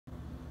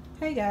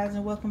Hey guys,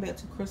 and welcome back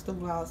to Crystal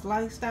Vlogs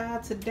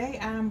Lifestyle. Today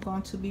I'm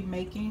going to be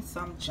making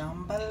some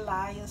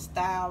jambalaya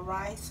style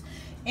rice,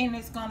 and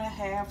it's gonna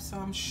have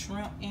some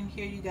shrimp in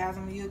here, you guys.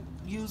 I'm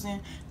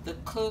using the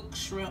cooked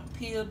shrimp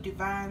peel,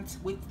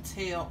 Deveined with the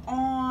tail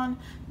on,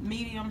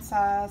 medium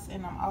size,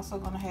 and I'm also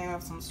gonna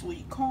have some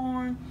sweet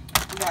corn.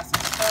 We got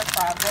some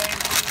stir-fried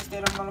veggies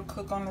that I'm gonna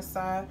cook on the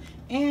side,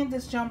 and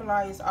this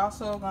jambalaya is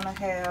also gonna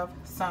have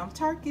some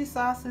turkey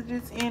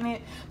sausages in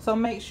it. So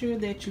make sure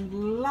that you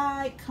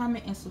like,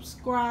 comment, and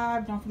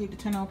subscribe. Don't forget to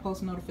turn on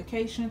post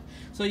notifications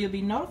so you'll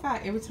be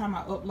notified every time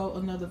I upload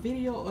another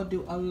video or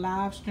do a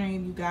live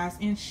stream, you guys.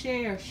 And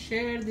share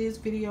this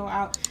video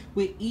out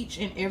with each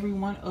and every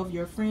one of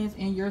your friends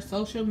and your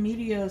social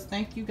medias.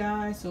 Thank you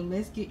guys. So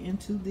let's get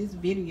into this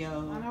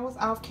video. When I was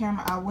off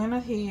camera, I went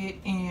ahead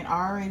and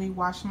already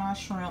washed my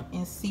shrimp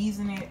and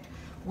seasoned it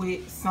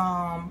with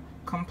some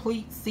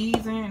complete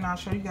season, and I'll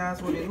show you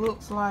guys what it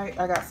looks like.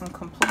 I got some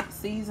complete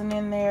season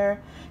in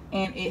there,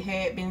 and it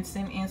had been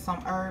sent in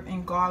some herb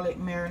and garlic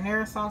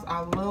marinara sauce.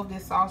 I love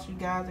this sauce, you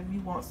guys. If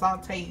you want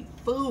sauteed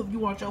food, if you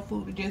want your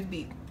food to just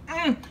be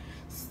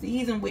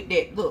seasoned with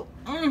that, look,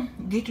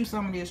 get you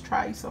some of this,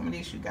 try some of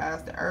this, you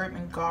guys, the herb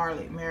and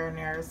garlic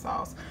marinara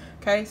sauce.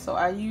 Okay, so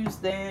I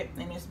used that,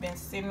 and it's been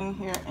sitting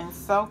here and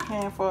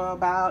soaking for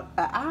about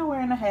an hour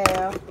and a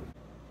half.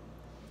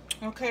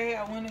 Okay,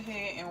 I went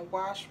ahead and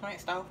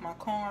rinsed off my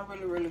corn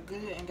really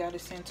good and got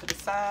it sent to the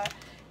side,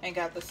 and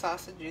got the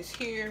sausages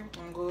here.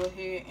 I'm gonna go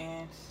ahead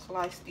and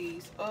slice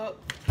these up.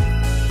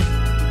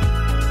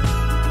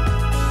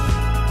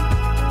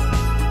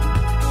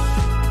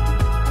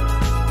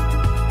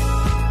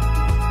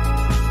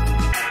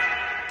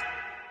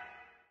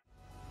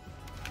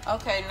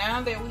 Okay,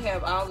 now that we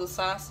have all the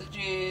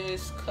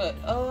sausages cut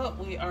up,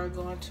 we are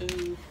going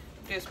to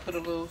just put a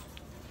little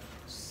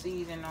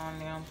seasoning on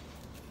them.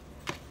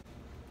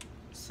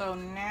 So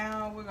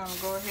now we're gonna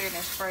go ahead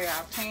and spray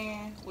our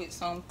pan with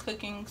some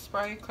cooking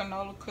spray,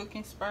 canola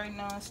cooking spray,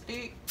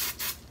 non-stick.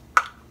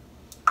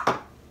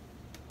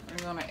 We're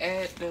gonna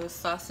add the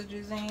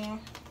sausages in.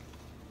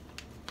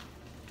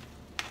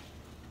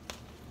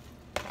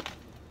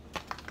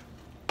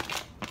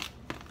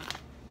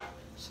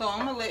 So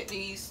I'm gonna let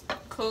these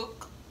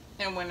cook,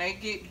 and when they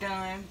get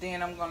done,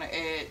 then I'm gonna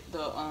add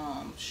the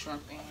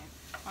shrimp in.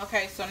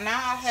 Okay, so now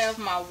I have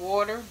my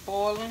water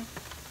boiling.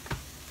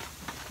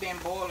 Been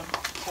boiling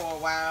for a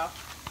while,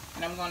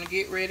 and I'm going to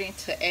get ready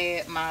to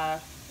add my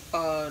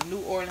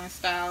New Orleans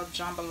style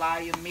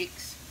jambalaya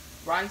mix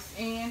rice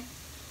in.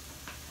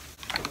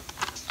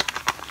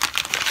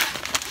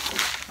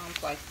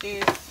 Comes like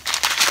this.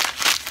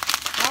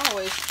 I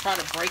always try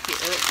to break it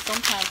up.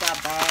 Sometimes I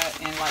buy it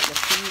and like the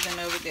season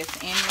of it that's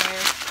in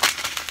there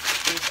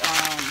is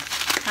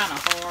kind of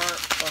hard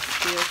or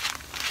stiff,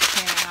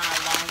 depending on how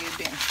long it's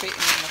been sitting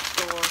in the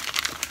store.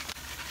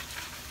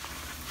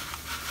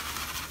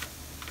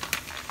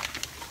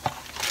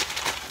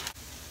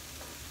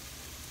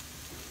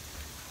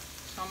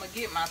 I'm gonna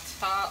get my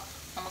top.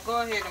 I'm gonna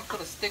go ahead and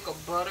put a stick of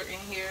butter in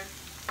here.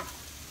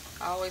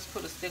 I always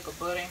put a stick of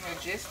butter in here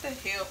just to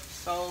help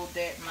so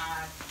that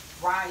my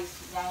rice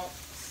won't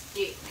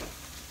stick.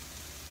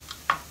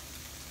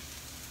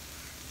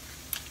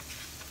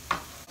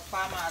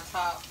 Apply my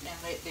top and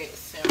let that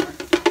simmer.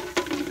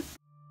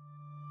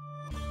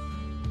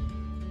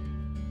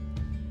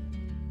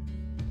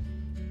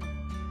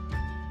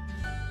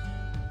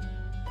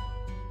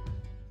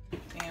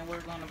 And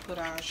we're gonna put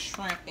our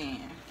shrimp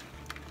in.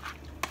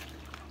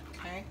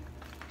 Okay.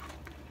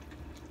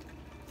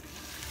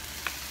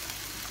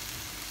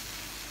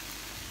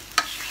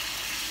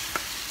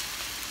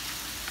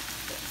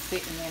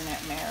 Sitting in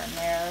that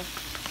marinara.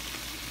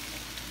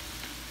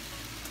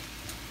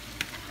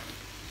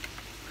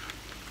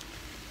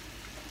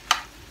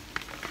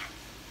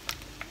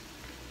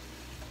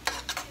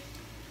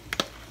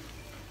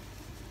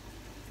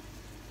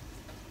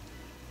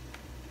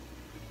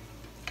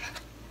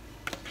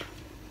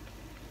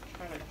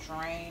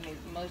 Drain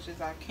as much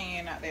as I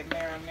can out that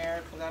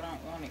marinara because I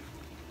don't want it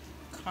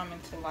coming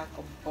to like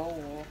a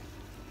boil.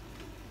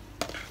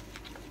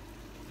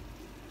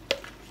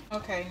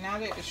 Okay, now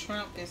that the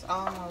shrimp is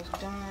almost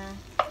done,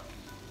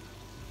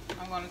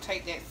 I'm going to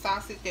take that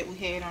sausage that we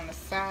had on the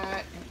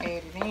side and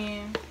add it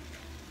in.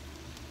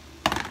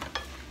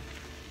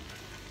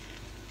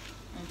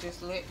 And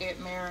just let that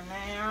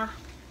marinara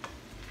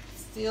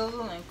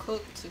sizzle and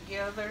cook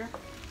together.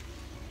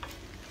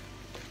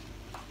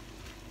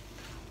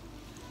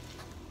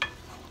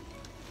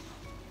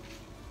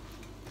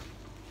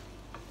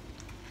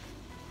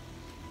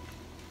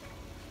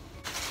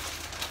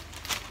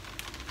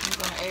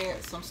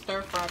 Add some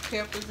stir-fried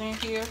peppers in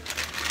here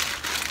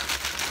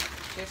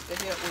just to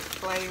help with the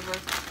flavor.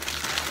 I'm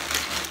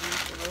gonna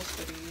use the rest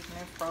of these, and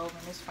they're frozen.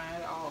 It's fine,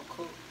 they're all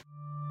cooked.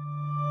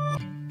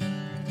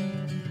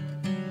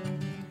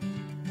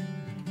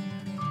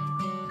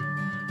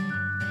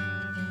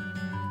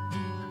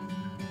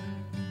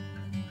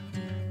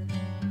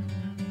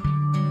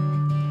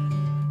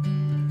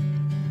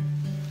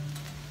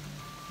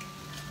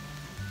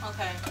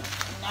 Okay,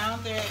 now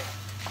that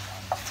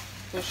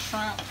The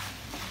shrimp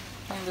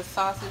and the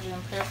sausage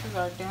and peppers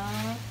are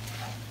done.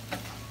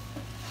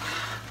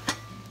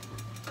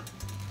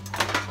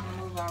 I'm gonna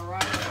move our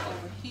rice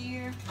over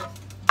here.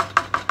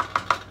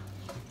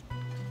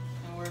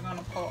 And we're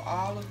gonna pour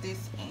all of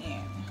this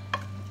in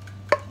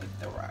with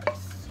the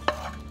rice.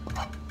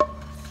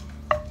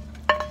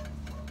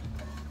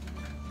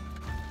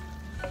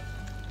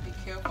 Be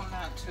careful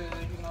not to,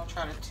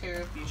 try to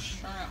tear up your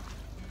shrimp.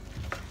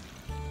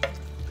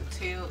 The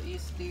tail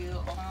is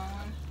still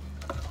on.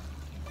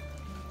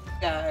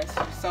 Guys,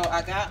 so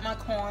I got my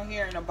corn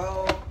here in a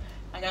bowl.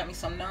 I got me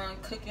some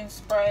non-cooking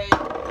spray,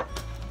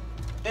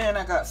 and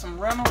I got some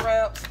rental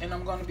wraps, and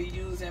I'm going to be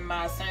using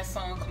my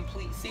Samsung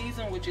Complete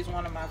Season, which is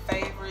one of my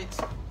favorites.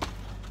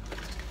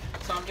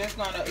 So I'm just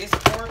gonna, it's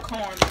 4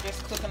 corn, I'm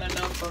just cooking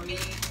enough for me,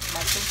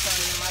 my 2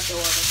 sons, and my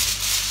daughter.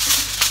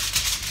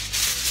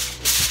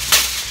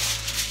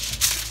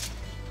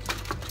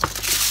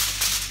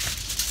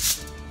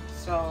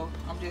 So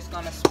I'm just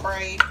gonna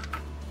spray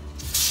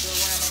the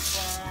rental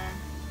form,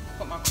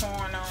 put my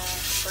corn on,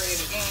 spray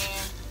it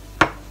again,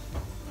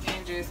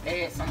 and just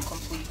add some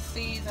Complete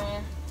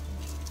Season.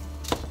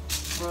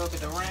 Rub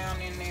it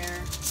around in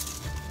there.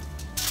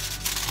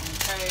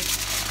 Okay.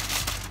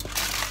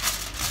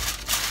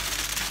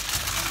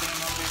 And then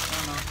I'm just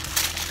gonna,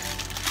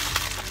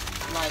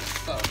 like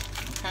so.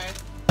 Okay.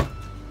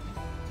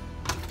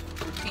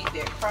 Repeat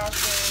that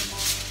process.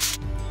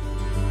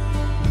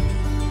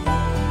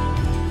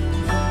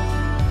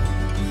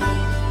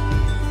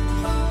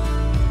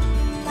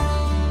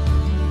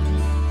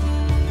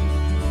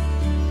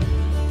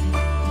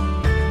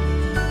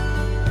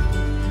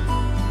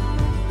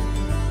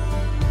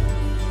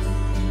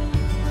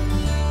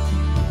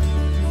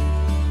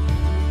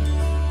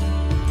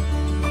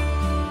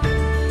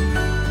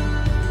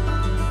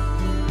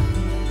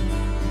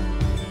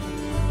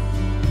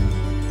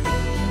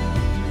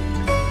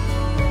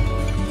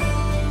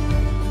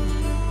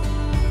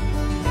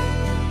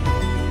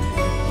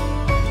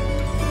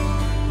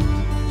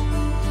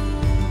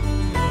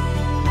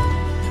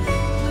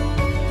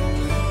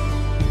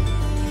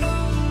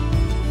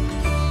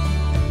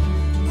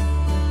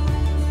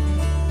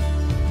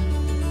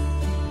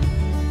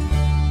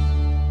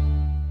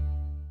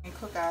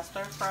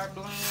 Stir fry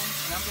blend,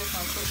 and I'm just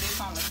gonna put this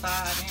on the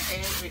side and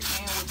add it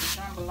in with the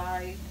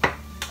jambalaya,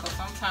 because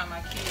sometimes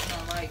my kids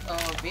don't like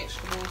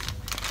vegetables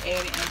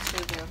added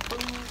into their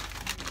food.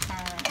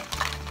 And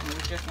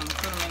we're just gonna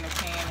put them in the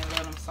pan and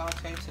let them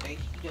saute till they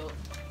heat up.